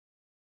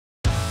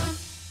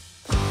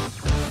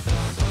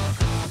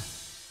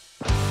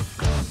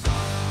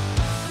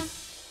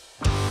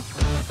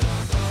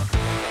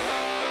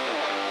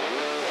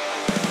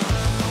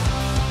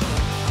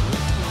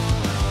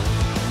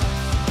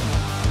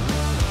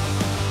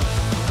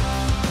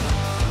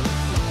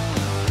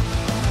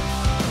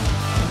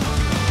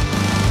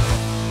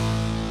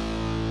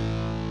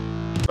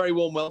very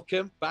warm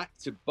welcome back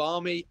to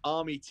Barmy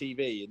Army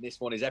TV, and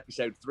this one is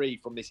episode 3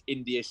 from this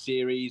India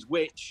series,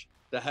 which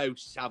the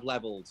hosts have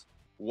levelled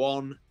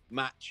 1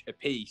 match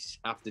apiece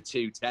after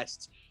 2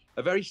 tests.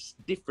 A very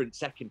different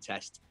second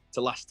test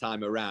to last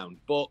time around,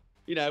 but,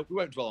 you know, we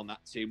won't dwell on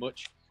that too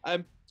much.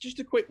 Just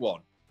a quick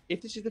one.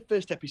 If this is the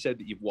first episode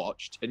that you've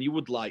watched and you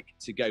would like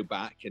to go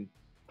back and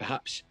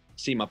perhaps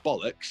see my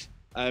bollocks,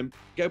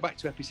 go back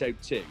to episode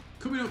 2.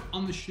 Coming up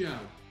on the show,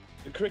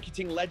 the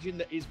cricketing legend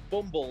that is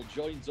Bumble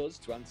joins us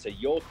to answer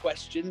your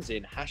questions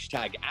in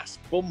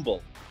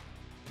 #AskBumble.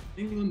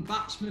 England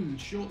batsman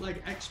and short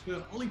leg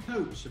expert Ollie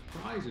Pope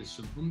surprises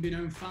some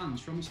unbeknown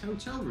fans from his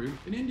hotel room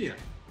in India.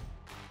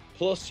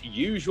 Plus,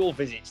 usual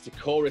visits to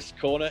Chorus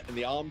Corner and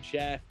the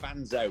Armchair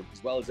Fanzone,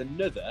 as well as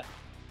another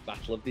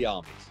Battle of the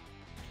Armies.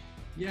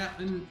 Yeah,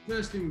 and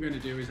first thing we're going to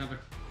do is have a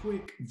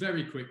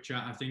very quick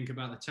chat, I think,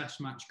 about the test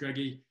match,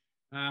 Greggy.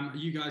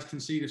 You guys can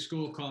see the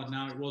scorecard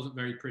now. It wasn't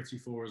very pretty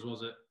for us,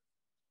 was it?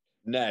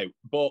 No,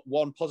 but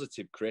one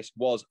positive, Chris,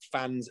 was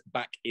fans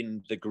back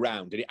in the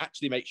ground. And it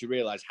actually makes you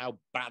realise how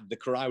bad the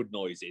crowd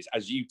noise is,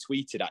 as you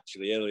tweeted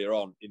actually earlier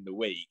on in the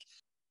week.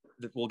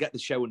 We'll get the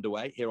show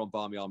underway here on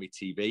Barmy Army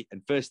TV.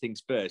 And first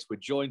things first, we're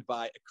joined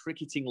by a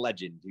cricketing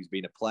legend who's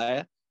been a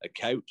player, a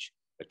coach,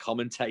 a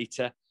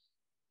commentator.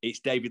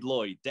 It's David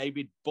Lloyd,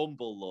 David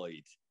Bumble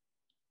Lloyd.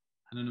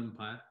 And an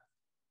umpire.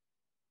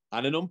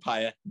 And an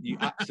umpire. You're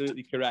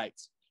absolutely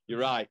correct. You're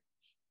right.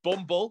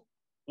 Bumble,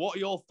 what are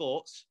your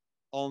thoughts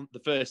on the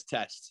first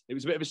test? It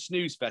was a bit of a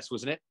snooze fest,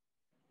 wasn't it?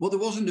 Well, there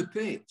wasn't a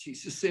pitch.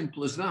 It's as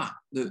simple as that.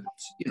 That,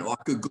 you know, I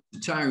could go to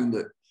town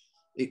that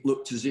it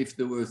looked as if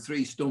there were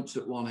 3 stumps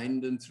at one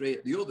end and 3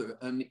 at the other.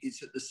 And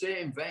it's at the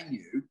same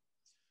venue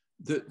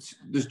that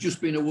there's just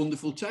been a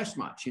wonderful test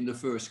match in the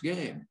first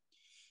game.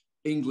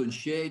 England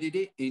shaded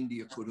it.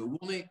 India could have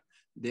won it.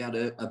 They had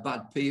a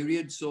bad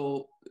period,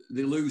 so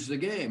they lose the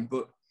game.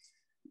 But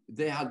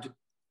they had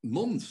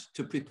months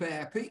to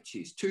prepare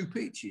pitches, 2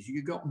 pitches.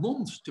 You got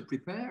months to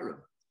prepare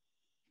them.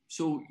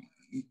 So,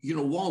 you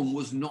know, one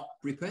was not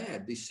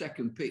prepared. This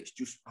second pitch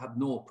just had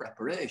no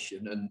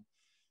preparation. And,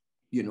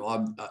 you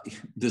know,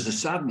 there's a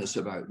sadness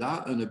about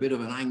that and a bit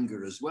of an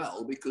anger as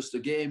well, because the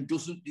game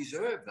doesn't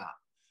deserve that.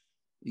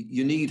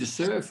 You need a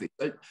surface.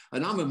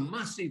 And I'm a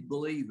massive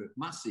believer,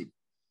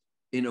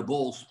 in a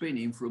ball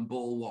spinning from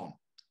ball 1.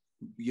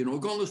 You know,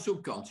 go on the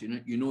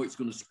subcontinent, you know it's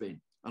going to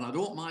spin. And I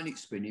don't mind it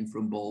spinning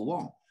from ball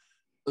 1,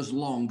 as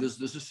long as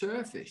there's a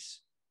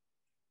surface.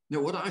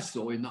 Now, what I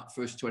saw in that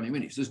first 20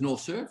 minutes, there's no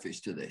surface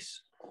to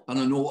this. And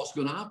I know what's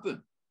going to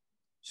happen.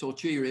 So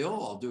cheerio,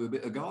 I'll do a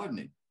bit of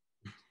gardening.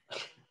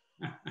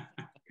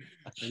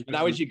 And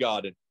how is your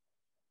garden?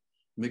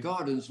 My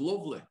garden's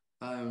lovely.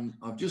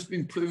 I've just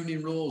been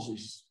pruning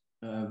roses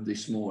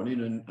this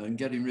morning and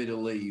getting rid of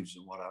leaves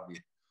and what have you.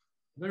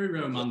 Very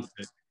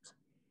romantic.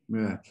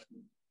 Yeah.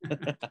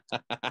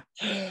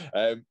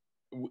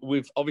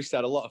 We've obviously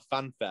had a lot of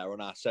fanfare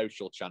on our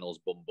social channels,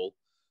 Bumble,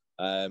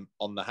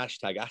 on the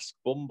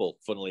 #AskBumble,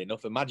 funnily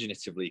enough,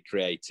 imaginatively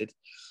created.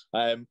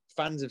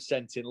 Fans have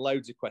sent in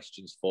loads of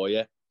questions for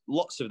you.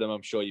 Lots of them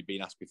I'm sure you've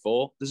been asked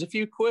before. There's a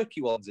few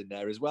quirky ones in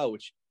there as well,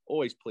 which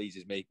always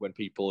pleases me when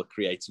people are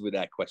creative with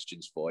their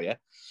questions for you.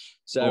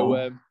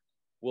 So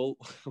we'll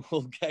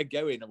get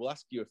going and we'll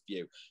ask you a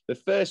few. The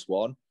first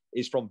one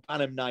is from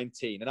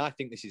Banham19, and I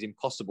think this is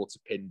impossible to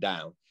pin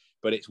down,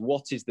 but it's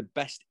what is the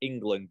best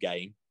England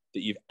game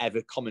that you've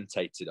ever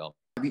commentated on?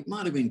 It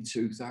might have been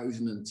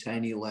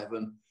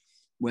 2010-11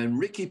 when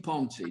Ricky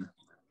Ponting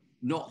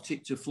knocked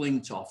it to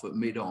Flintoff at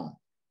mid-on.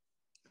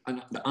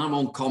 And I'm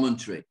on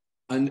commentary,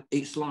 and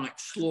it's like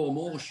slow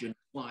motion,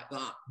 like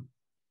that.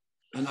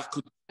 And I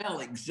could tell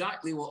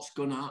exactly what's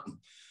going to happen.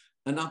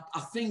 And I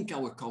think I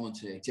was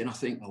commentating, I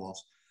think I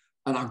was.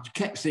 And I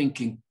kept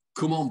thinking,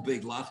 come on,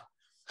 big lad.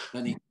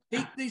 And he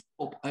picked this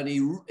up and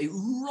he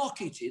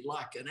rocketed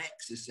like an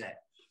exocet.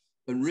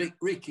 And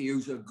Ricky,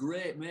 who's a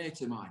great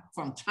mate of mine,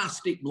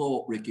 fantastic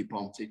bloke, Ricky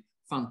Ponting,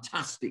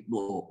 fantastic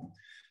bloke.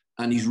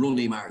 And he's run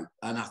him out.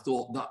 And I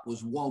thought that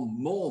was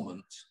one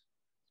moment,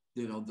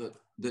 you know,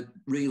 that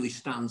really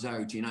stands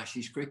out in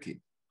Ashes cricket.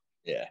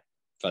 Yeah,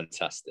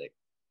 fantastic.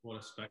 What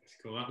a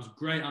spectacle. That was a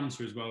great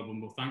answer as well,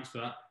 Bumble. Thanks for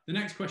that. The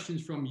next question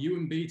is from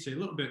Ewan BT, a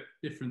little bit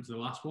different to the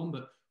last one,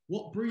 but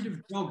what breed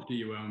of dog do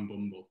you own,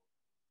 Bumble?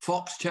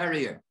 Fox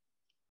Terrier.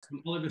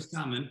 From Oliver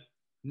Salmon,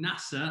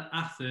 NASA,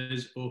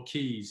 Athers or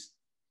Keys?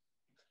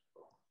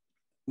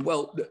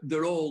 Well,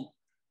 they're all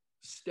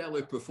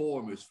stellar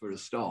performers for a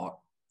start.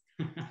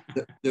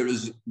 They're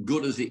as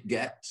good as it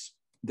gets.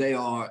 They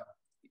are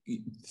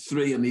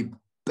 3 of my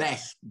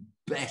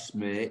best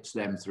mates,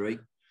 them 3.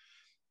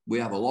 We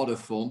have a lot of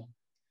fun.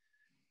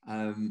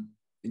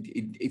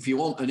 If you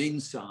want an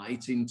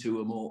insight into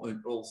them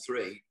all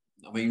 3,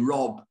 I mean,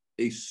 Rob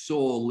is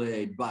so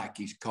laid back,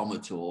 he's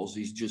comatose,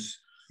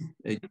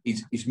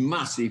 he's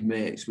massive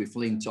mates with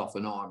Flintoff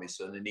and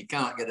Armisen, and he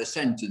can't get a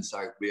sentence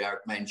out without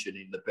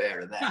mentioning the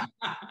pair of them.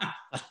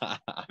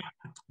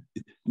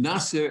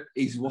 Nasser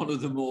is one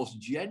of the most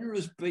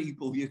generous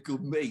people you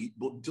could meet,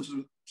 but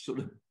doesn't sort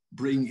of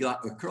bring that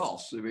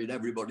across. I mean,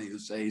 everybody will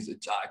say he's the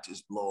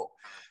tightest bloke.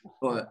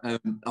 But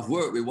I've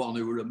worked with one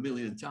who were a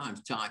million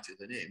times tighter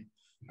than him.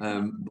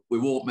 But we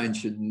won't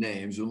mention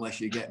names unless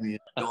you get me in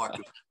a dark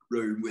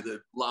room with a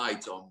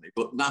light on me.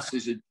 But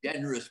Nasser's a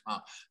generous man.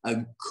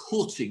 And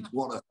cutting,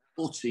 what a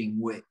cutting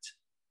wit.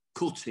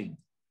 Cutting.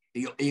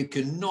 He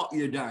can knock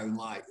you down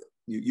like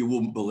you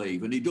wouldn't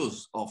believe. And he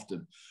does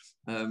often.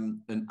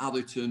 And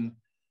Atherton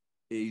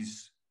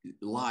is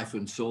life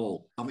and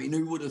soul. I mean,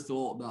 who would have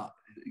thought that?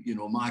 You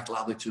know, Michael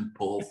Atherton,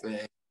 poor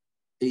face.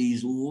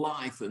 He's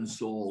life and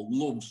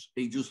soul.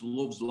 He just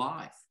loves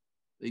life.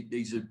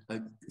 He's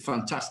a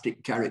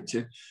fantastic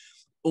character,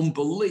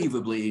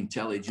 unbelievably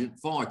intelligent,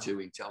 far too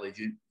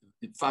intelligent,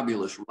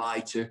 fabulous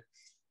writer,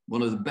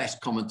 one of the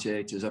best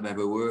commentators I've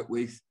ever worked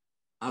with,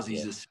 as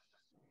he's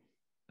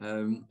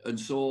and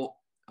so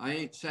I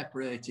ain't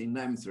separating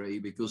them three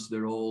because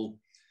they're all,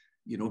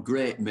 you know,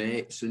 great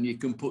mates, and you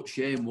can put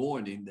Shane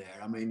Warne in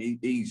there. I mean,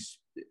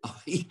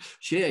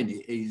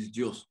 Shane is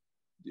just,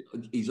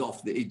 he's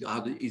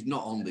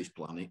not on this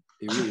planet.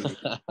 He really is.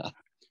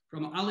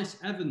 From Alice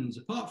Evans,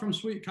 apart from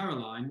Sweet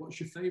Caroline, what's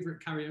your favourite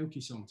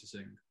karaoke song to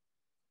sing?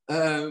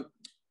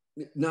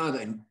 Now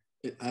then,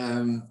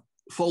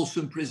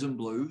 Folsom Prison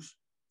Blues.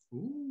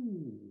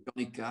 Ooh.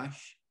 Johnny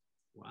Cash.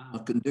 Wow. I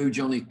can do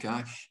Johnny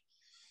Cash.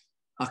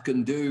 I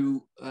can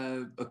do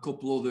a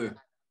couple other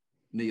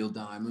Neil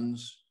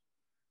Diamonds.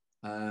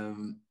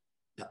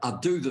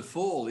 I'd do The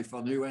Fall if I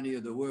knew any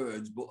of the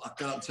words, but I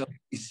can't tell what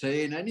he's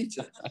saying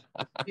anything.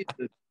 I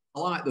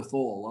like The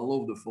Fall. I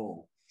love The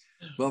Fall.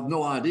 But I've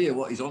no idea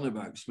what he's on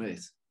about,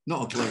 Smith.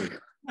 Not a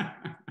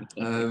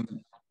clue.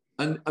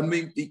 And I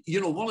mean,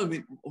 you know, one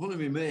of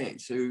my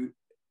mates who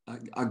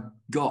I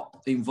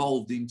got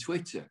involved in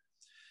Twitter,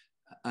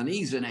 and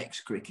he's an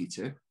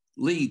ex-cricketer,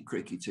 league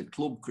cricketer,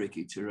 club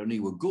cricketer, and he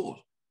was good.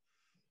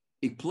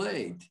 He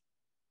played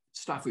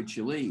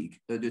Staffordshire League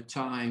at a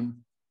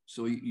time,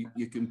 so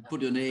you can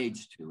put an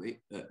age to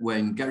it,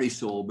 when Gary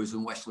Sobers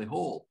and Wesley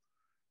Hall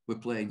were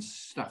playing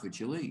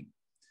Staffordshire League.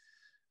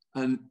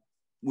 And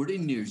we're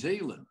in New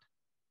Zealand.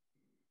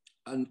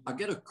 And I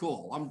get a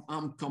call.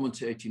 I'm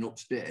commentating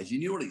upstairs.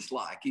 You know what it's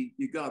like.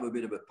 You've got to have a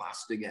bit of a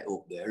pass to get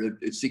up there.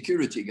 A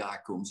security guy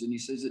comes and he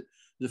says,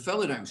 the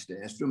fella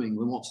downstairs from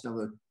England wants to have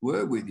a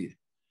word with you.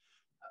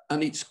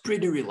 And it's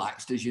pretty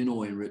relaxed, as you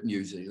know, in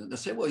New Zealand. I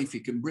said, well, if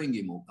you can bring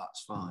him up,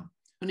 that's fine.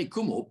 And he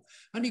come up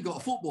and he got a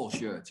football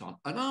shirt on.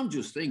 And I'm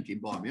just thinking,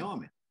 Barmy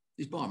Army.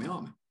 He's Barmy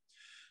Army.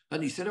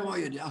 And he said, how are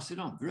you? I said,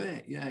 I'm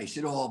great. Yeah. He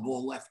said, oh,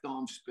 ball left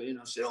arm spin.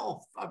 I said,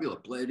 oh, fabulous.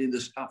 Played in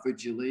the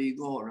Staffordshire League.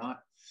 All right.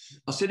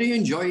 I said, are you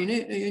enjoying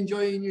it? Are you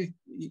enjoying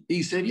it?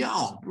 He said, yeah,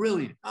 oh,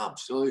 brilliant.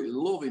 Absolutely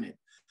loving it.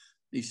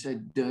 He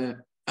said,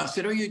 I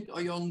said, are you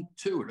on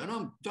tour? And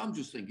I'm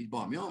just thinking,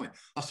 Barmy Army.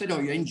 I said,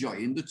 are you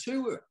enjoying the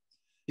tour?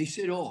 He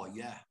said, oh,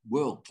 yeah,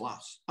 world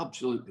class.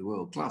 Absolutely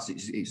world class.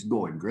 It's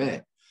going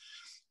great.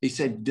 He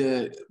said,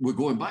 we're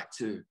going back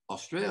to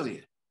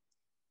Australia.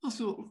 I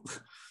thought,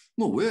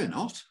 well, we're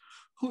not.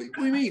 What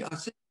do you mean? I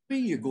said, what do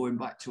you mean you're going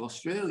back to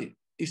Australia?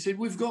 He said,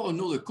 we've got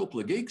another couple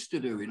of gigs to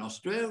do in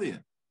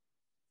Australia.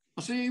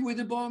 I said, are you with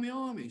the Barmy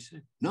Army? He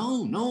said,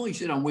 no. He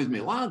said, I'm with my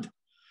lad.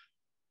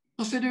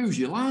 I said, who's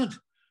your lad?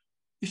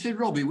 He said,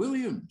 Robbie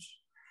Williams.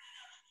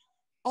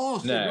 Oh, I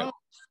said, no.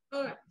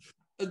 Right.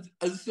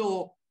 And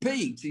so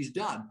Pete, his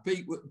dad,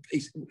 Pete,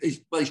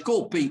 he's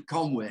called Pete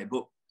Conway,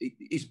 but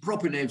his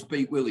proper name's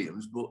Pete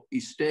Williams, but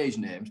his stage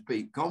name's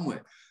Pete Conway.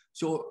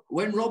 So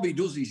when Robbie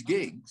does his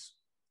gigs,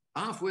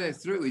 halfway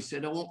through, he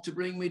said, I want to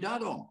bring my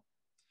dad on.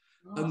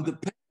 Oh. And the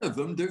pair of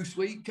them do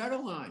Sweet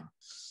Caroline.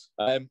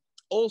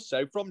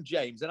 Also, from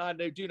James, and I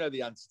do know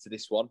the answer to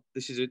this one.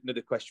 This is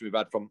another question we've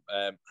had from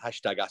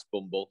hashtag Ask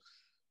Bumble.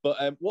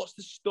 But what's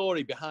the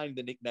story behind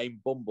the nickname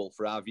Bumble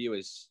for our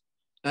viewers?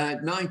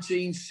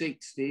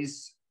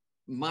 1960s,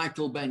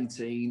 Michael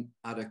Benteen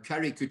had a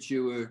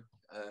caricature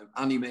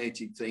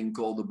animated thing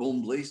called the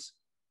Bumblies,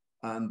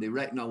 and they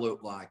reckon I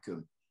look like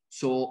them.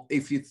 So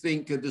if you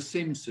think of The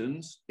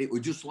Simpsons, it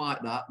was just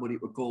like that, but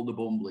it was called the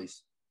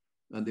Bumblies.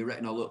 And they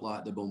reckon I look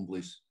like the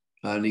Bumblies.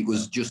 And it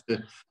was just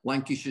a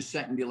Lancashire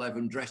second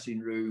 11 dressing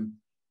room,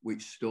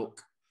 which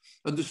stuck.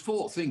 And there's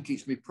folk think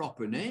it's my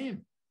proper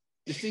name.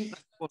 They think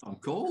that's what I'm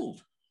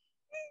called.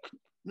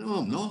 No,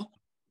 I'm not.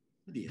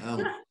 Bloody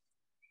hell.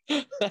 I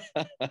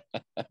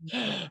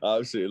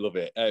absolutely love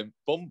it.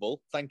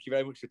 Bumble, thank you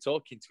very much for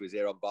talking to us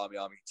here on Barmy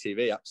Army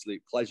TV.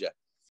 Absolute pleasure.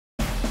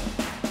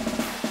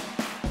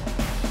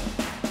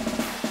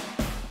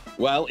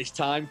 Well, it's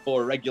time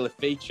for a regular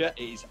feature.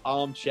 It is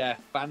Armchair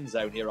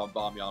Fanzone here on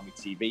Barmy Army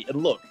TV.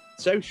 And look,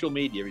 social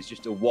media is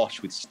just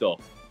awash with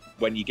stuff.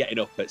 When you're getting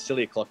up at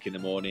silly o'clock in the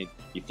morning,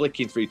 you're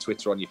flicking through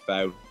Twitter on your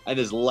phone, and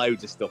there's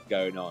loads of stuff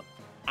going on.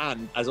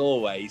 And as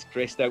always,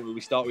 Chris, don't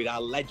we start with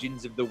our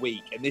Legends of the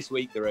Week. And this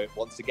week there are,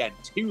 once again,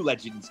 2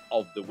 Legends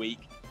of the Week.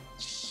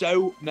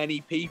 So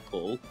many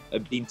people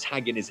have been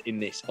tagging us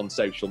in this on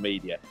social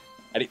media.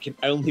 And it can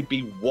only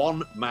be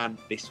one man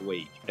this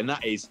week. And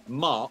that is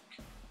Mark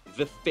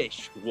the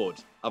Fish Wood.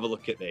 Have a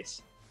look at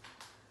this.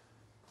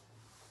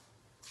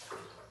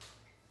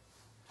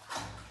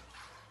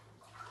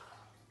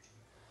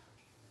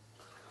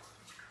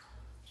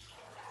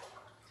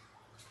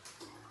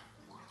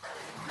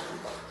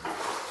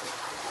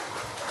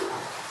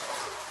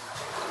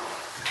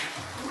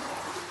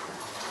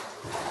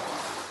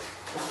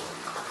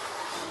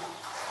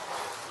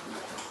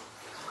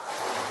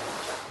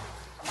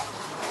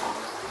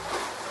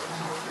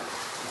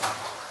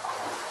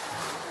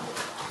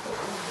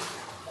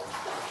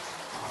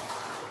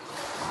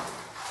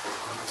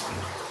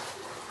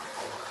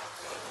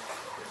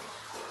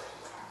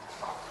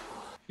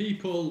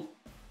 People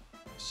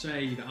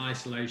say that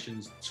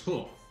isolation's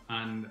tough,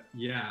 and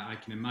yeah, I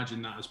can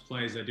imagine that as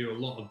players. They do a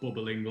lot of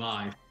bubbling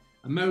live,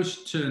 and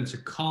most turn to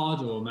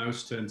COD or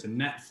most turn to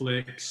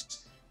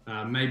Netflix.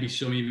 Maybe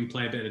some even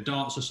play a bit of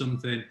darts or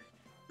something.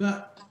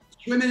 But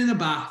swimming in a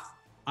bath,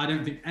 I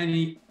don't think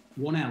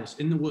anyone else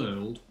in the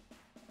world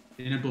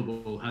in a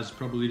bubble has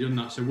probably done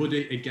that. So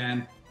Woody,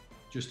 again,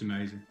 just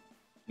amazing.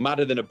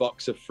 Madder than a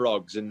box of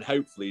frogs, and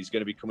hopefully he's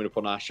going to be coming up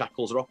on our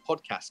Shackles Are Off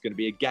podcast, going to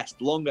be a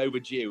guest long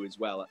overdue as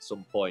well at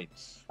some point.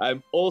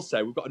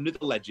 Also, we've got another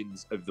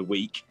Legends of the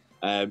Week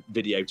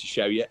video to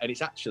show you, and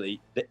it's actually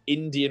the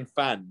Indian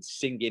fans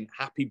singing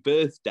Happy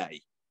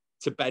Birthday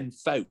to Ben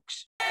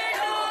Folkes.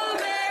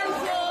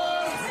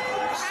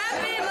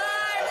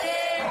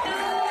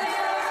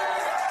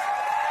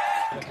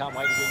 I can't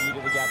wait to get you to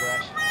the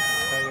Gabrash.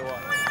 Tell you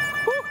what.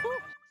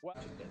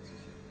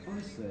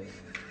 Honestly,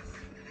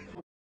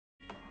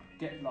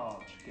 get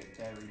large, get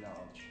dairy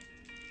large.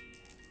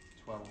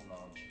 12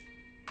 large.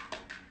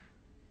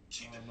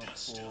 Not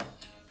 4.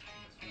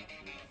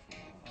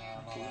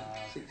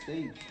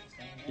 16.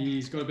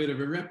 He's got a bit of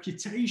a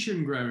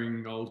reputation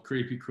growing, old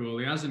creepy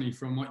crawly, hasn't he,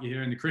 from what you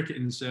hear in the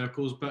cricketing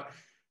circles, but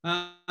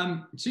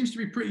seems to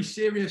be pretty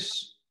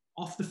serious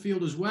off the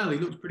field as well. He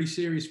looks pretty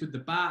serious with the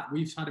bat.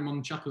 We've had him on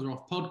the Shackles Are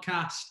Off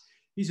podcast.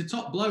 He's a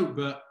top bloke,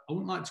 but I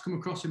wouldn't like to come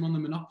across him on the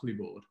Monopoly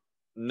board.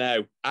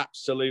 No,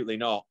 absolutely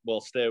not.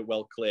 Well, steer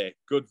well clear.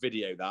 Good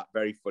video, that.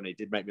 Very funny.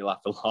 Did make me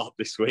laugh a lot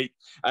this week.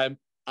 I'm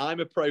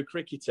a Pro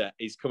Cricketer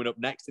is coming up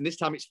next, and this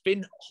time it's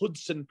Fynn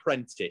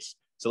Hudson-Prentice.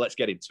 So let's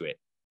get into it.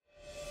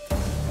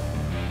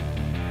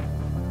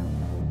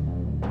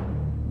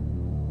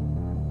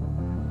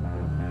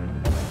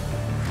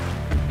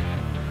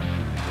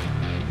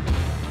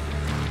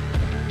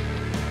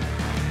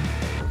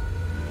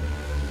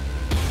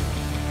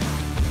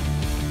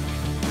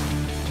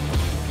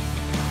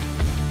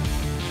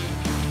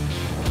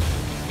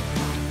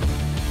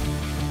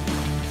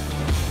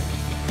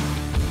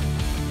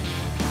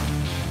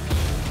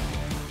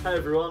 Hey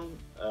everyone,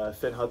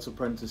 Fynn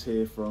Hudson-Prentice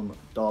here from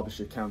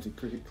Derbyshire County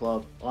Cricket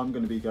Club. I'm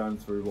going to be going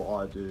through what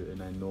I do in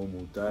a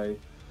normal day.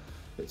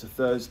 It's a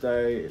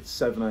Thursday, it's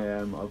 7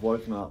 AM, I've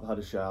woken up, had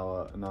a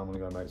shower, and now I'm going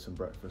to go make some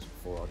breakfast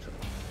before I train.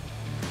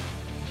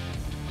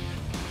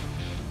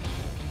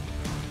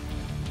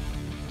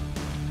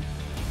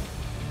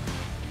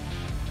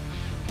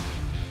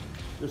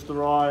 Just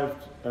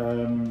arrived,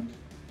 going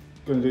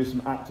to do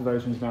some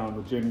activations now in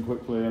the gym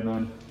quickly, and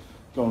then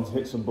go on to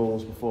hit some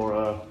balls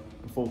before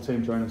full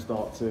team training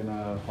starts in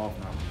half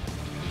an hour.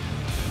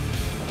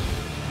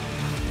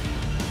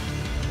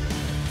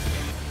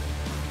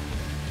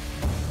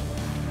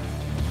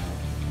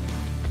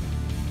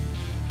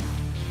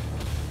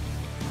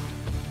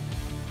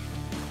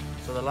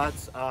 So the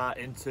lads are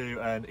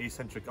into an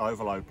eccentric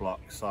overload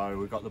block. So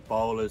we've got the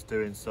bowlers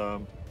doing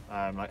some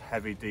like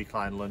heavy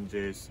decline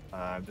lunges,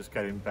 just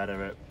getting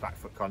better at back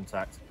foot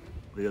contact.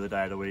 The other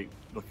day of the week,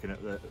 looking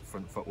at the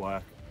front foot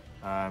work.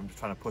 Just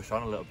trying to push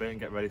on a little bit and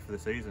get ready for the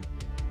season.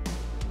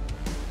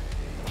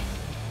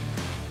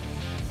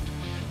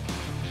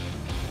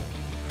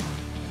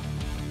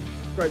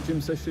 Great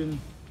gym session,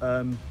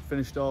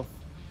 finished off,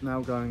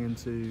 now going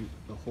into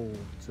the hall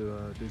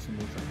to do some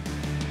more training.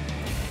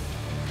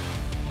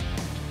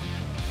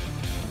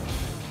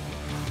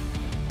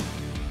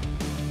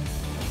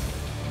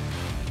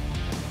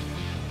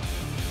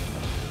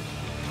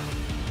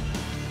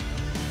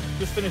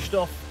 Just finished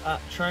off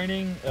at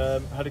training,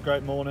 had a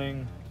great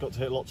morning, got to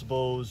hit lots of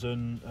balls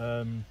and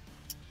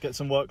get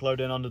some workload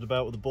in under the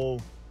belt with the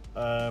ball,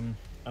 and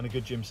a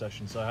good gym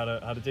session. So I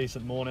had a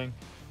decent morning.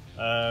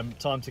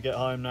 Time to get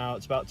home now.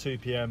 It's about 2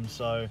 PM,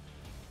 so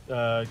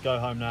go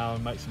home now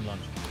and make some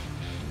lunch.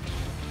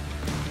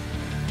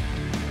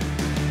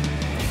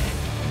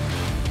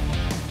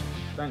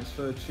 Thanks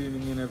for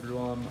tuning in,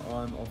 everyone.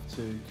 I'm off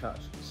to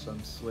catch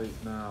some sleep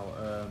now,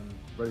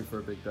 ready for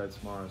a big day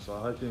tomorrow. So I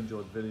hope you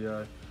enjoyed the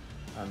video,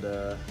 and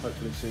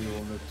hopefully see you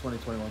all in the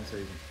 2021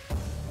 season.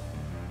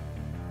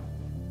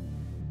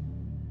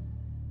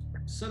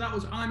 So that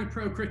was I'm a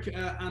Pro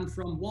Cricketer, and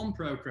from one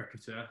Pro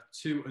Cricketer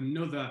to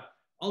another.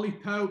 Ollie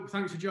Pope,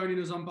 thanks for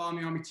joining us on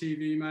Barmy Army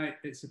TV, mate.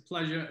 It's a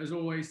pleasure, as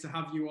always, to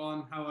have you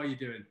on. How are you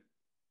doing?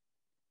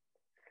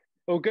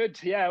 All good,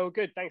 yeah, all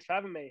good. Thanks for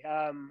having me.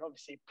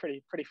 Obviously,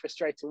 pretty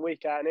frustrating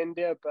week out in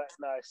India, but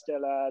no,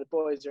 still, the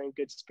boys are in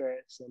good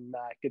spirits and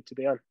good to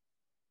be on.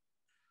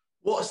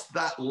 What's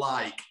that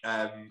like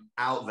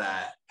out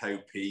there,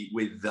 Popey,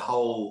 with the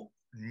whole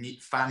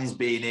fans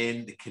being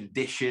in, the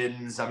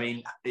conditions? I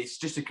mean, it's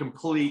just a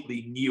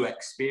completely new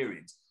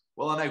experience.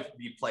 Well, I know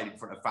you played in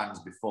front of fans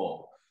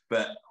before,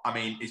 but I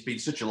mean, it's been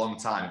such a long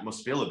time. It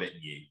must feel a bit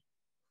new.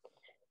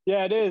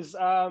 Yeah, it is.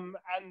 And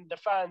the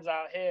fans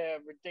out here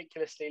are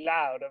ridiculously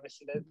loud.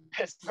 Obviously,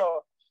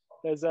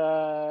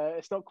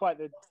 it's not quite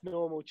the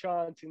normal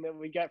chanting that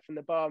we get from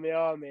the Barmy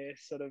Army.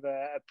 It's sort of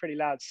a pretty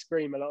loud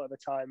scream a lot of the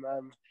time.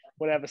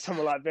 whenever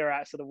someone like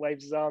Virat sort of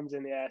waves his arms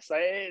in the air. So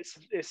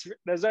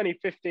there's only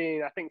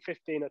 15 or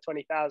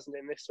 20,000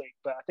 in this week,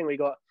 but I think we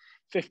got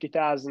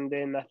 50,000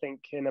 in, I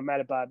think, in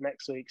Ahmedabad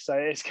next week. So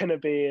it's going to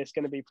be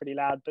pretty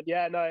loud. But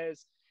yeah, no, it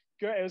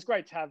was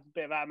great to have a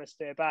bit of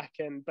atmosphere back,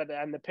 and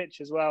the pitch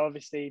as well.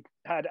 Obviously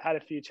had a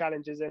few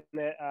challenges in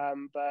it,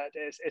 but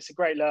it's a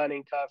great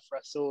learning curve for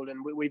us all,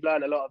 and we've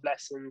learned a lot of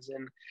lessons.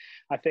 And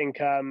I think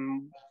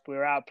we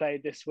were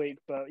outplayed this week,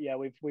 but yeah,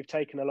 we've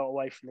taken a lot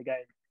away from the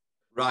game.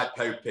 Right,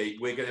 Popey,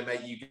 we're going to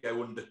make you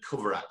go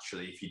undercover,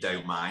 actually, if you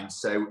don't mind.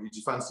 So, would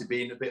you fancy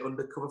being a bit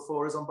undercover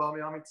for us on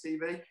Barmy Army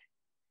TV?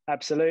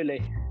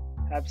 Absolutely.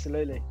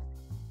 Producer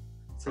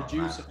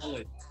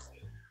Ollie.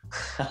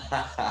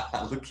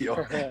 Look at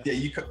your...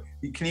 Yeah,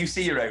 can you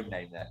see your own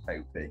name there,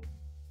 Popey?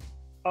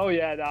 Oh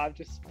yeah, no, I'm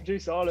just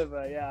Producer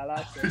Oliver. Yeah, I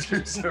like it.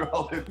 Producer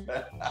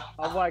Oliver.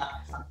 I'll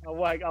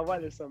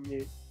whack this on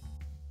mute.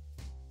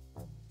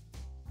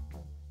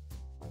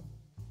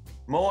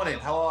 Morning,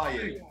 how are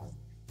you?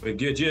 We're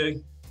good,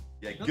 you?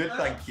 Yeah, good,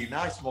 thank you.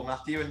 Nice one,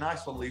 Matthew, and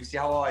nice one, Lucy.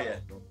 How are you?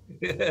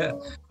 Yeah,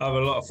 have a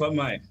lot of fun,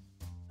 mate.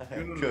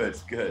 Good.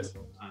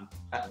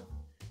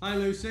 Hi,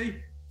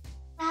 Lucy.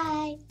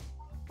 Hi.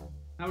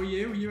 How are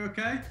you? Are you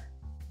okay?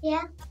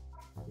 Yeah.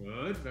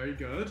 Good, very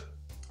good.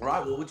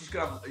 Right, well, we're just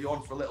going to have you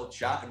on for a little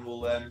chat, and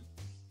we'll have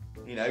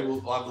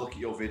a look at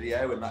your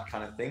video and that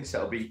kind of thing.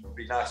 So it'll be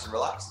nice and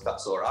relaxed, if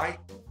that's all right.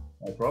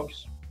 No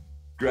problems.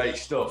 Great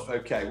stuff.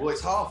 Okay, well,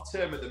 it's half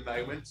term at the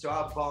moment, so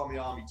our Barmy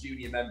Army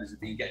junior members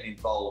have been getting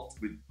involved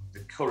with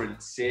the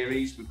current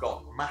series. We've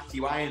got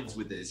Matthew Irons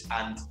with us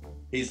and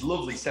his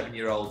lovely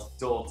 7-year-old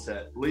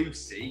daughter,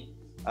 Lucy.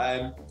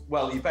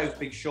 Well, you're both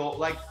big short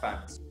leg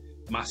fans.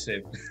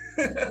 Massive.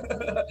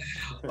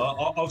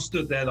 I've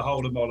stood there the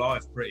whole of my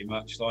life, pretty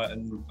much,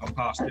 and I'm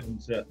past it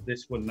into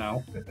this one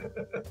now.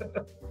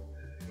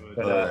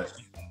 But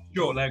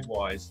short leg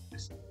wise,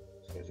 that's what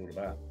it's all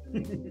about.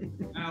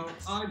 Now,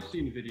 I've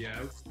seen a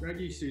video,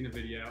 Reggie's seen a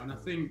video, and I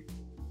think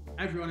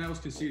everyone else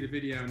can see the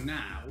video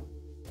now.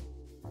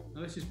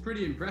 Now, this is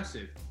pretty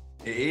impressive.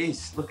 It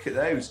is. Look at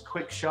those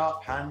quick,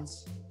 sharp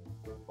hands.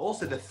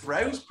 Also, the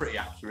throw's pretty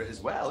accurate as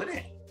well, isn't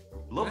it?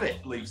 Love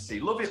it, Lucy.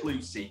 Love it,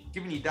 Lucy.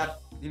 Giving your dad,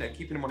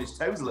 keeping him on his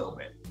toes a little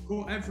bit.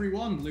 Caught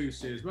everyone,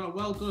 Lucy, as well.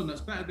 Well done.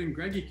 That's better than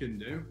Greggy can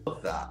do.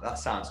 Love that. That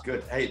sounds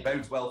good. Hey, it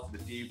bodes well for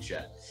the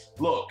future.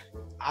 Look,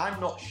 I'm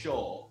not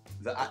sure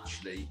that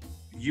actually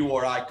you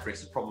or I,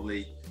 Chris, are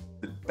probably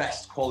the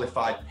best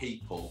qualified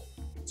people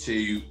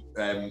to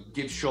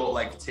give short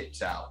leg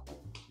tips out.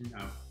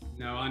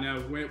 No, I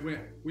know.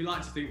 We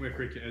like to think we're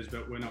cricketers,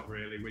 but we're not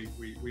really.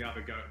 We have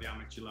a go at the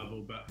amateur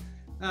level. But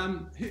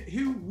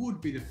who would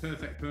be the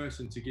perfect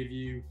person to give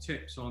you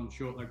tips on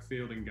short leg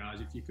fielding,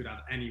 guys, if you could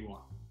have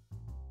anyone?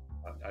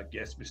 I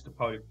guess Mr.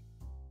 Pope.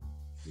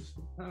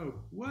 Mr. Pope.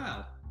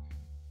 Well,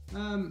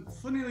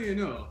 funnily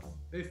enough,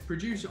 if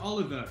producer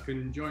Oliver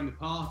can join the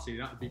party,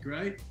 that would be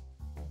great.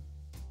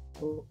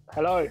 Oh,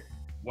 hello.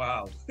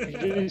 Wow.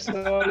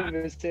 Producer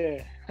Oliver's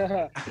here.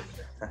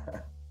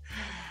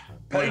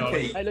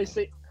 Popey. Hey,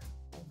 Lucy.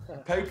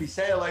 Popey,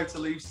 say hello to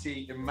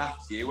Lucy and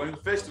Matthew. And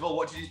first of all,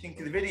 what did you think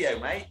of the video,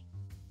 mate?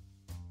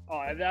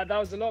 Oh, that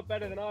was a lot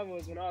better than I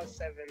was when I was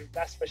 7,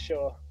 that's for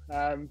sure.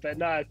 But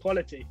no,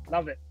 quality,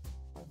 love it.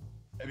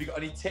 Have you got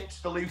any tips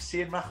for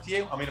Lucy and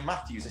Matthew? I mean,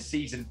 Matthew's a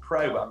seasoned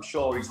pro, but I'm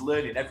sure he's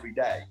learning every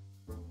day.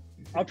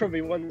 I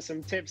probably want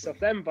some tips off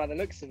them by the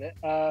looks of it.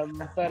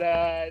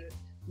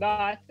 No,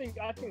 I think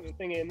the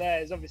thing in there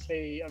is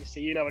obviously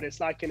you know what it's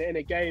like in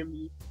a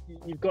game.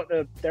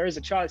 There is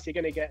a chance you're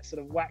going to get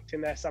sort of whacked in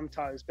there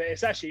sometimes, but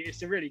it's a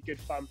really good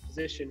fun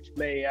position for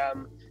me,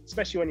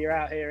 especially when you're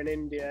out here in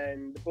India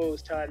and the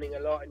ball's turning a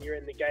lot and you're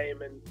in the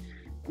game and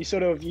you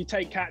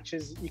take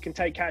catches. You can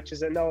take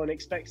catches that no one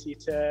expects you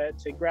to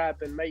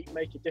grab and make a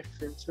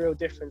real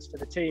difference for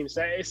the team.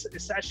 So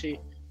it's actually.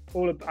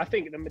 I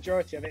think the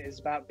majority of it is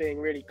about being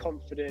really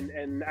confident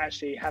and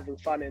actually having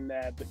fun in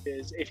there,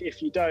 because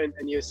if you don't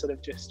and you're sort of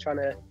just trying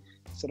to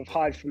sort of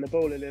hide from the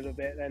ball a little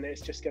bit, then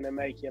it's just going to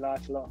make your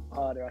life a lot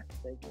harder, I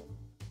think.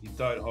 You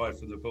don't hide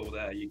from the ball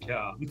there, you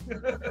can't.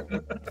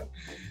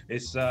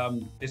 It's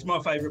my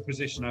favourite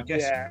position, I guess.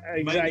 Yeah,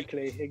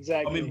 exactly.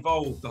 I'm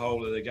involved the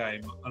whole of the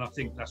game, and I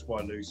think that's why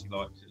Lucy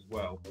likes it as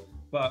well.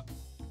 But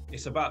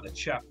it's about the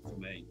chat for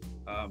me.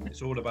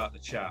 It's all about the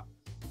chat.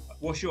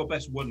 What's your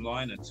best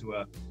one-liner to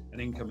an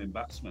incoming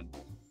batsman?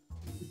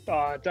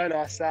 Oh, don't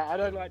ask that. I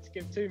don't like to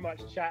give too much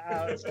chat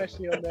out,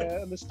 especially on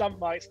the stump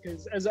mics,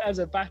 because as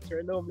a batter,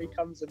 it normally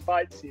comes and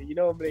bites you. You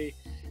normally,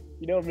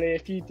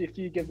 if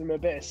you give them a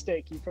bit of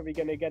stick, you're probably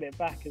going to get it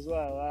back as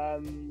well. I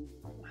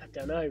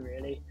don't know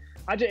really.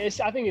 I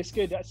think it's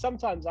good.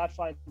 Sometimes I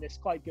find it's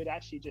quite good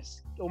actually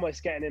just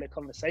almost getting in a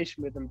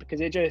conversation with them,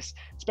 because it just,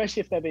 especially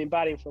if they've been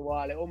batting for a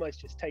while, it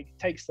almost just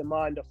takes the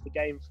mind off the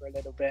game for a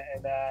little bit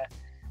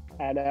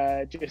and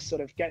just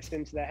sort of gets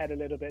into their head a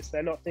little bit. So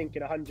they're not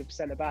thinking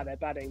 100% about their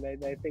batting.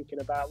 They're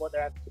thinking about what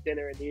they're having for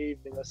dinner in the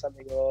evening or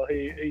something, or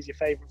who's your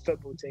favourite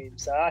football team.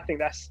 So I think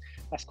that's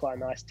quite a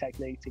nice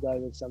technique to go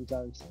with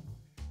sometimes.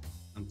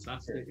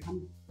 Fantastic.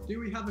 And do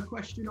we have a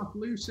question off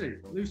Lucy?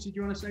 Lucy, do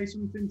you want to say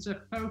something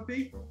to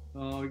Popey?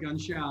 Oh, we're gone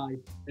shy.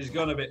 He's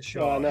gone a bit shy.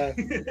 Oh, no.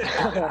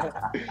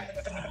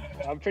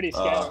 I'm pretty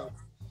scared.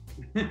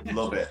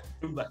 Love it.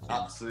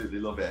 Absolutely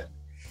love it.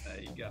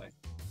 There you go.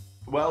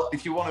 Well,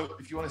 if you want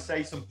to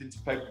say something to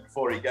Pope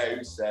before he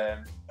goes,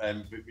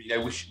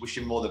 wish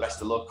him more the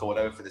best of luck or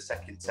whatever for the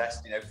second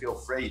test. Feel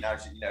free now.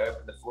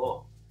 Open the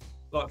floor.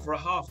 Like for a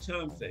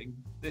half-term thing,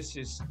 this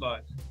is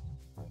like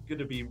going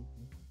to be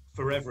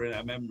forever in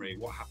our memory.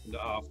 What happened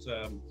at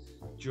half-term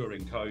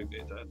during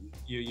COVID, and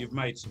you've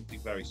made something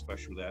very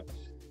special there.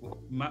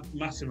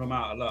 Massive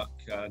amount of luck,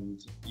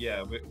 and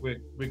yeah,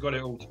 we got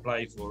it all to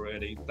play for.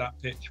 Really, that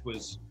pitch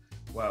was.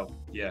 Well,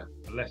 yeah,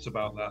 the less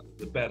about that,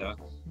 the better.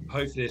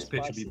 Hopefully this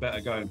pitch will be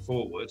better going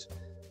forward.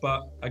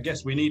 But I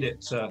guess we need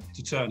it to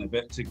turn a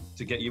bit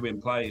to get you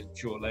in play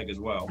short leg as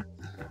well.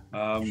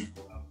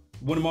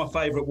 One of my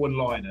favourite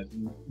one-liners,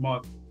 and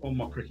all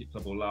my cricket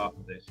club will laugh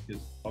at this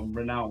because I'm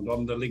renowned,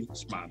 I'm the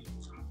links man.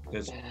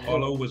 Because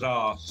I'll always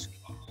ask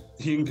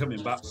the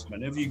incoming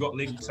batsman, have you got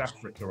Links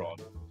Africa on?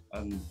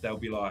 And they'll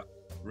be like,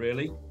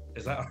 really?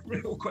 Is that a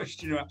real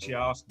question you actually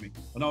asked me?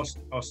 And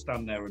I'll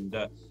stand there and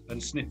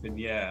sniff in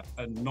the air,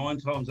 and 9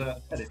 times out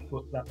of 10 it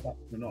puts that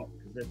batsman off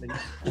because they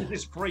think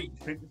this freak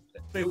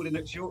fielding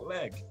at short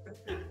leg.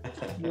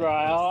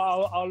 Right,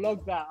 I'll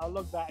log that.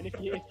 And if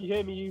you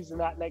hear me using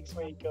that next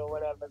week or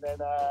whatever,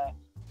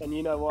 then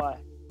you know why.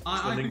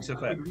 I think that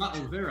could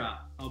rattle Virat.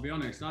 I'll be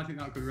honest. I think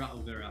that could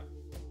rattle Virat.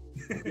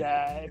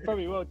 Yeah, it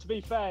probably will. To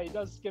be fair, he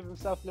does give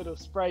himself a little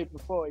spray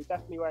before. He's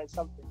definitely wearing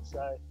something,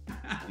 so...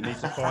 You need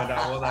to find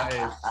out what that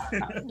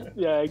is.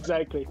 Yeah,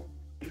 exactly.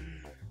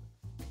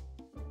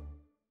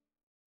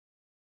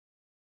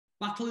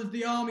 Battle of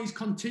the Armies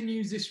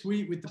continues this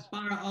week with the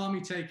Barrett Army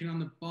taking on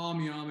the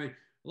Barmy Army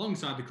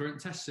alongside the current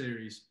Test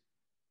series.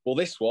 Well,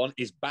 this one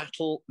is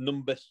battle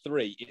number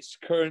 3. It's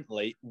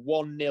currently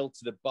 1-0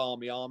 to the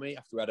Barmy Army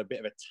after we had a bit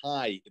of a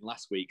tie in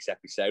last week's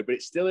episode, but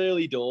it's still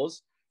early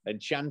doors and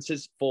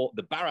chances for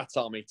the Barrett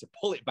Army to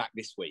pull it back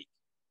this week.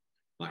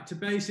 Back to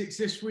basics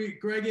this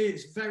week, Greggy.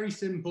 It's very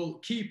simple.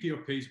 Keep your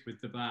peace with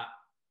the bat.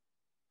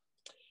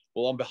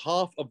 Well, on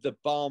behalf of the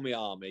Barmy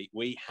Army,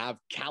 we have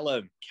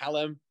Callum.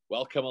 Callum,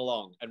 welcome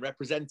along. And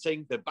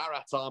representing the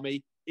Barrett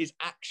Army is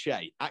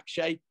Akshay.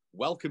 Akshay,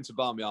 welcome to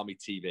Barmy Army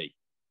TV.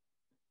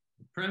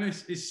 The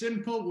premise is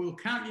simple. We'll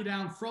count you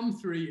down from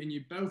 3 and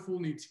you both will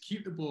need to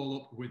keep the ball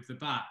up with the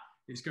bat.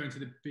 It's going to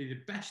be the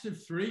best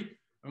of 3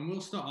 and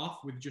we'll start off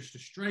with just a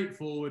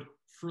straightforward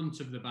front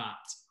of the bat.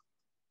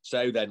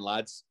 So then,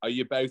 lads, are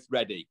you both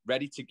ready?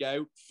 Ready to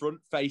go? Front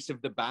face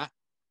of the bat.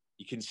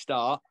 You can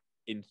start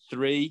in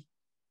 3,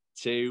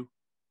 2,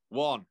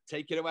 1.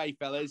 Take it away,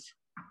 fellas.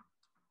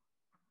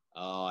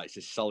 Oh, it's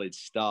a solid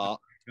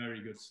start. Very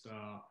good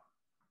start.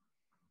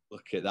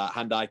 Look at that.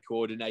 Hand-eye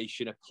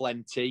coordination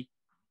aplenty.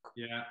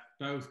 Yeah,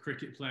 both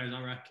cricket players,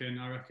 I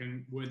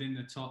reckon within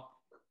the top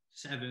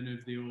 7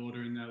 of the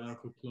order in their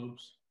local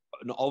clubs.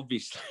 And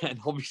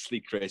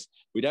obviously, Chris,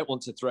 we don't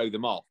want to throw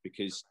them off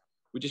because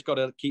we just got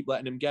to keep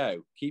letting them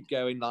go. Keep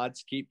going,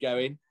 lads. Keep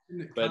going.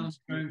 Callum's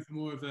going for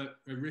more of a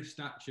wrist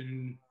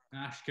action.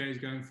 Ashkay's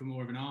going for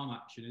more of an arm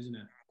action, isn't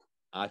it?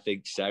 I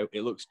think so.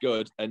 It looks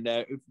good. And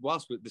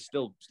whilst they're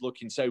still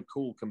looking so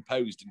cool,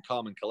 composed and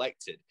calm and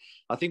collected,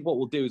 I think what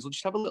we'll do is we'll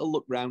just have a little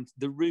look round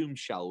the room,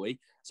 shall we?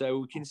 So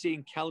we can see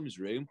in Callum's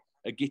room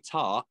a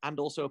guitar and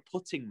also a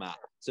putting mat.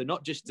 So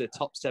not just a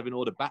top 7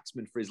 order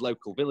batsman for his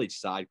local village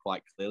side,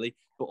 quite clearly,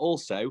 but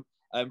also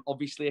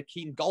obviously a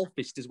keen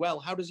golfist as well.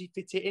 How does he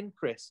fit it in,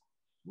 Chris?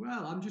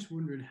 Well, I'm just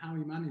wondering how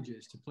he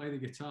manages to play the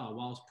guitar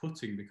whilst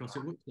putting, because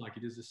it looks like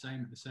he does the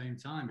same at the same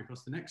time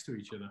because they're next to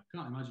each other.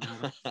 Can't imagine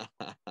how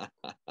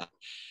that...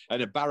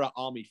 And a Barrett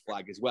Army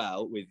flag as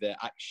well with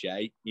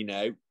Akshay. You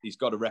know, he's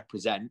got to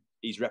represent.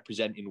 He's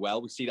representing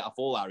well. We see that of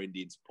all our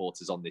Indian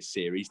supporters on this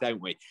series,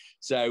 don't we?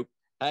 So,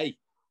 hey,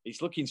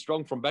 it's looking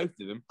strong from both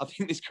of them. I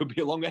think this could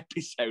be a long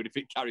episode if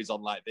it carries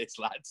on like this,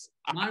 lads.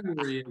 My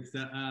worry is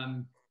that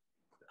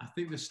I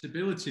think the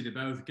stability they're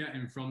both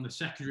getting from the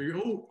secondary.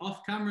 Oh,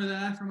 off camera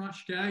there from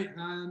Ashkay.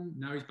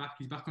 No, he's back.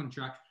 He's back on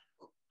track.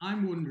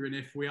 I'm wondering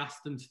if we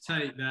asked them to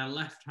take their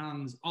left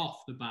hands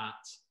off the bat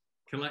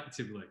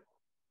collectively.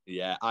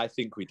 Yeah, I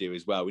think we do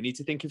as well. We need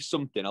to think of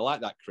something. I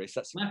like that, Chris.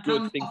 That's a left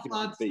good hand thing off, to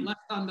lads. be.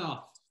 Left hand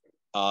off.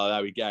 Oh,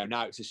 there we go.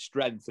 Now it's a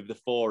strength of the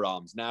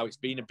forearms. Now it's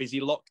been a busy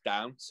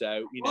lockdown,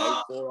 so, you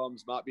know,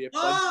 forearms might be a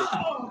plenty.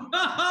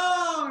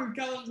 Oh,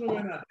 Callum's the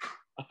winner.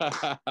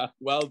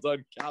 Well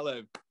done,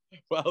 Callum.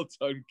 Well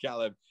done,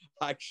 Callum.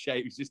 Akshay,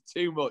 it was just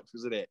too much,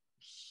 wasn't it?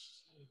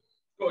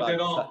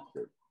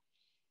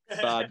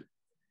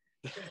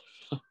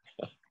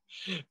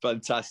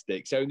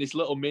 Fantastic. So in this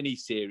little mini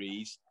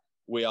series,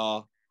 we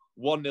are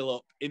 1-0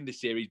 up in the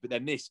series, but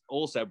then this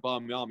also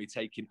Barmy Army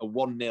taking a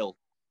 1-0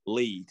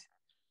 lead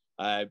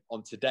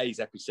on today's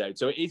episode.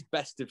 So it is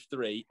best of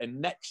 3.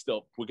 And next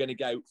up, we're going to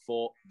go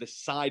for the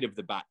side of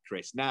the bat,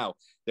 Chris. Now,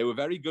 they were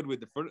very good with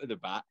the front of the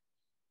bat.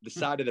 The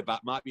side of the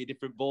bat might be a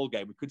different ball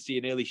game. We could see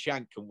an early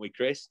shank, couldn't we,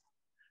 Chris?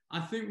 I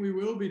think we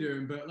will be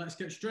doing, but let's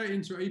get straight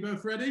into it. Are you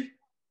both ready?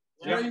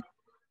 Yeah. 3,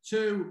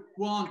 2,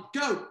 1,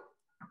 go!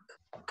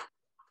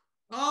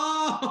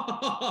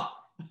 Oh!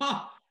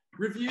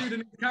 Reviewed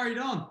and carried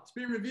on. It's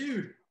been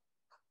reviewed.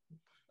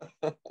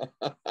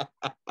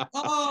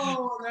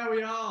 Oh, there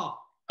we are.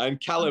 And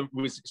Callum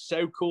was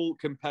so cool,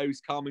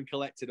 composed, calm and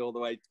collected all the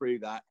way through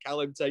that.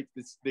 Callum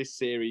takes this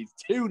series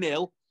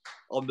 2-0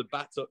 on the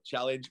Bat Up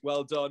Challenge.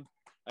 Well done.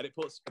 And it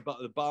puts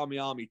the Barmy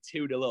Army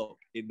 2-0 up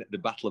in the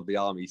Battle of the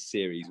Armies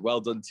series.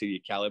 Well done to you,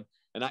 Callum.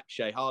 And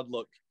Akshay, hard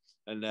luck.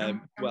 And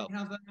Can we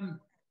have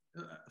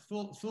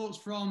thoughts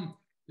from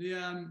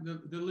the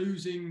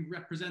losing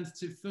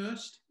representative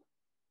first?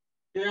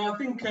 Yeah, I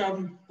think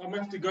I'm going to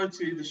have to go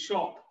to the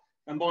shop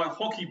and buy a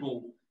hockey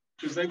ball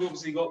because they've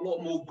obviously got a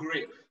lot more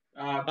grip.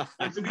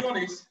 And to be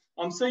honest,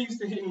 I'm so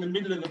used to hitting the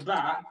middle of the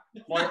bat,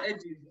 my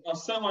edges are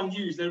so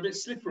unused, they're a bit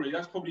slippery.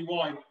 That's probably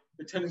why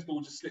the tennis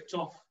ball just slipped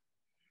off.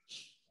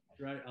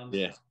 Great answer.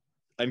 Yeah.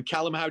 And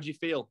Callum, how do you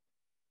feel?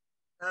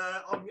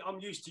 I'm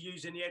used to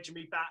using the edge of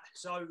my bat,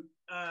 so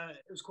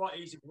it was quite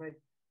easy for me.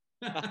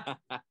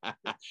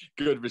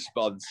 Good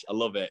response. I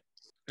love it.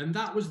 And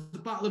that was the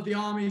Battle of the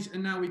Armies.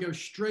 And now we go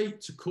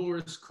straight to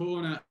Chorus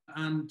Corner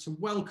and to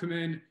welcome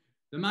in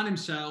the man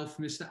himself,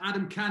 Mr.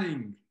 Adam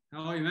Canning.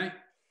 How are you, mate?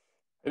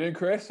 How you doing,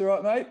 Chris? All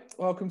right, mate?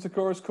 Welcome to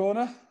Chorus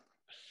Corner.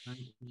 Thank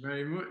you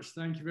very much.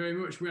 Thank you very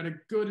much. We had a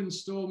good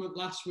instalment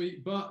last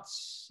week, but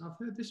I've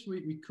heard this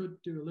week we could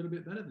do a little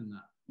bit better than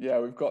that. Yeah,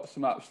 we've got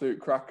some absolute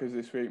crackers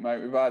this week,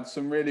 mate. We've had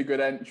some really good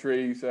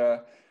entries.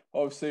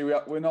 Obviously,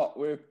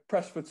 we're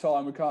pressed for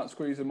time. We can't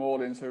squeeze them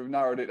all in, so we've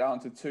narrowed it down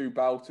to 2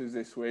 belters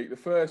this week. The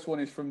first one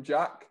is from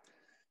Jack,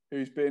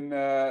 who's been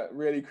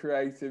really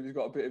creative. He's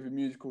got a bit of a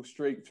musical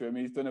streak to him.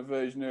 He's done a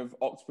version of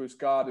Octopus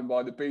Garden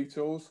by the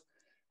Beatles,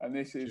 and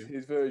this is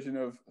his version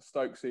of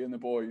Stokesy and the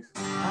Boys.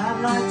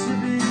 I'd like to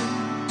be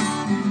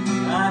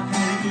like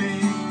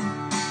Haley,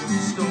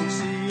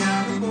 Stokesy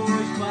and the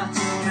Boys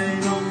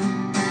battling on.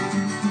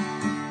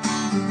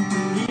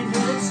 He'd hit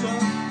it so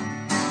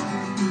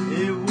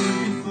it would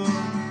be fun,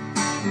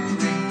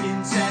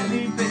 drinking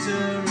deadly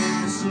bitter in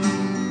the sun.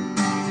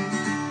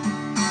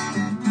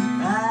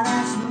 I'd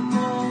ask the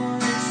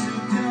boys to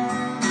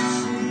come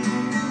see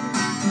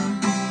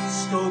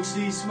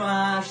Stokesy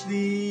smash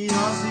the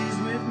Aussies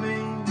with me.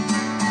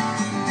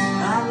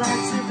 I'd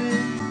like to be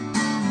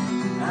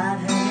at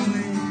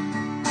Haley,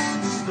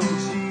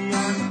 Stokesy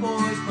and the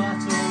boys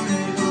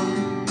battling on.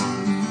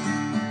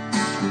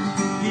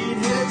 He'd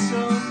hit it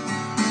so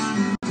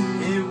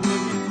it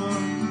would be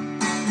fun,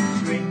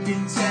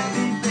 drinking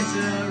deadly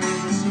bitter in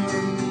the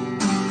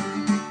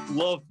sun.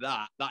 Love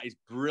that. That is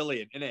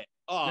brilliant, isn't it?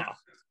 Oh, yeah.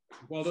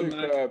 Well done,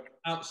 superb.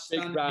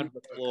 Outstanding. Big round of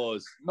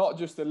applause. Not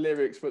just the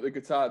lyrics, but the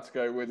guitar to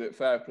go with it.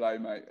 Fair play,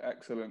 mate.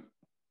 Excellent.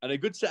 And a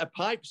good set of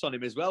pipes on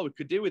him as well. We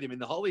could do with him in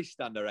the Holly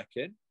stand, I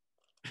reckon.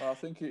 Well, I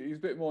think he's a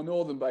bit more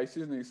northern based,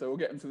 isn't he? So we'll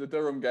get him to the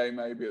Durham game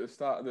maybe at the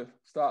start of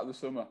the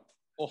summer.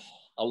 Oh,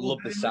 I love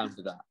the sound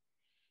of that.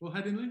 Well,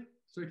 Headingley,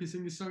 so he can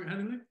sing this song at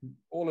Headingley.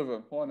 All of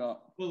them. Why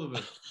not? All of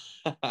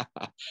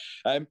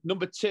them.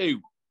 Number 2,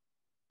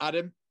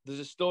 Adam. There's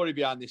a story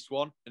behind this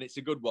one, and it's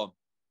a good one.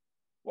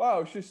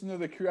 Wow, it's just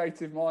another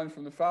creative mind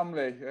from the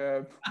family.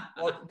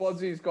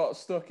 Bodsy's got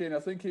stuck in. I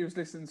think he was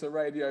listening to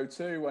Radio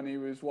 2 when he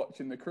was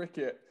watching the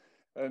cricket.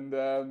 And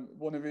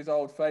one of his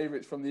old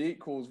favourites from the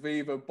Equals,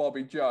 Viva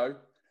Bobby Joe,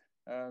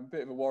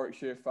 bit of a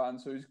Warwickshire fan.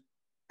 So he's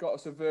got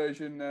us a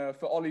version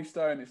for Ollie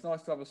Stone. It's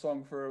nice to have a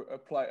song for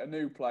a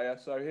new player.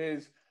 So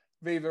here's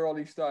Viva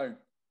Ollie Stone.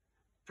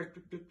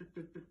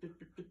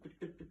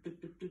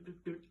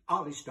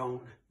 Ollie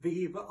Stone,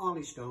 Viva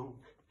Ollie Stone.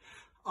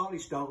 Ollie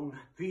Stone,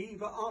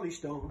 Viva Ollie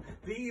Stone,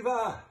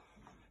 Viva,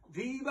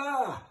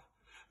 Viva,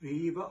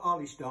 Viva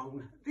Ollie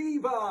Stone,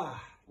 Viva.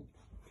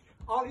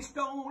 Ollie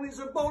Stone is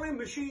a bowling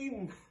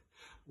machine.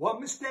 One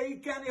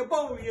mistake and he'll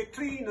bowl you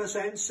clean. A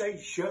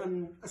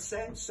sensation, a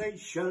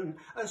sensation,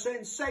 a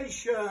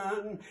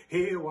sensation.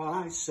 Hear what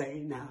I say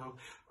now.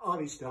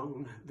 Ollie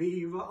Stone,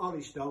 Viva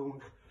Ollie Stone.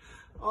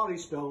 Ollie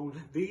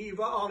Stone,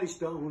 Viva Ollie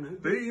Stone,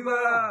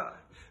 Viva,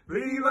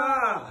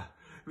 Viva.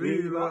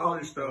 Viva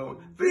Ollie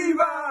Stone!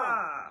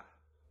 Viva!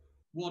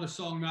 What a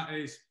song that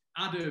is.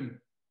 Adam,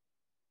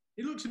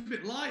 he looks a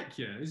bit like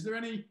you. Is there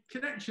any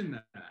connection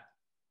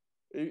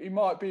there? He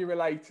might be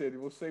related.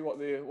 We'll see what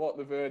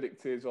the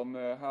verdict is on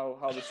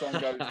how the song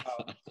goes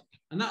out.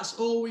 And that's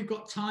all we've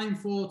got time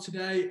for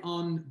today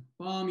on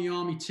Barmy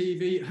Army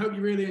TV. Hope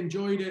you really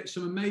enjoyed it.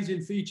 Some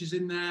amazing features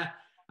in there.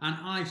 And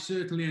I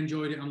certainly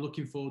enjoyed it. I'm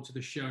looking forward to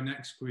the show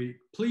next week.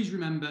 Please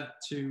remember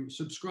to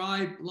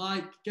subscribe,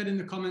 like, get in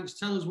the comments,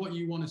 tell us what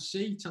you want to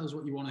see, tell us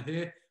what you want to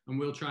hear, and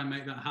we'll try and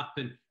make that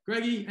happen.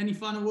 Greggy, any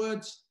final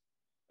words?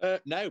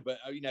 No, but,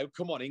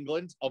 come on,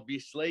 England,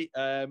 obviously,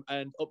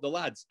 and up the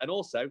lads. And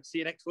also, see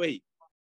you next week.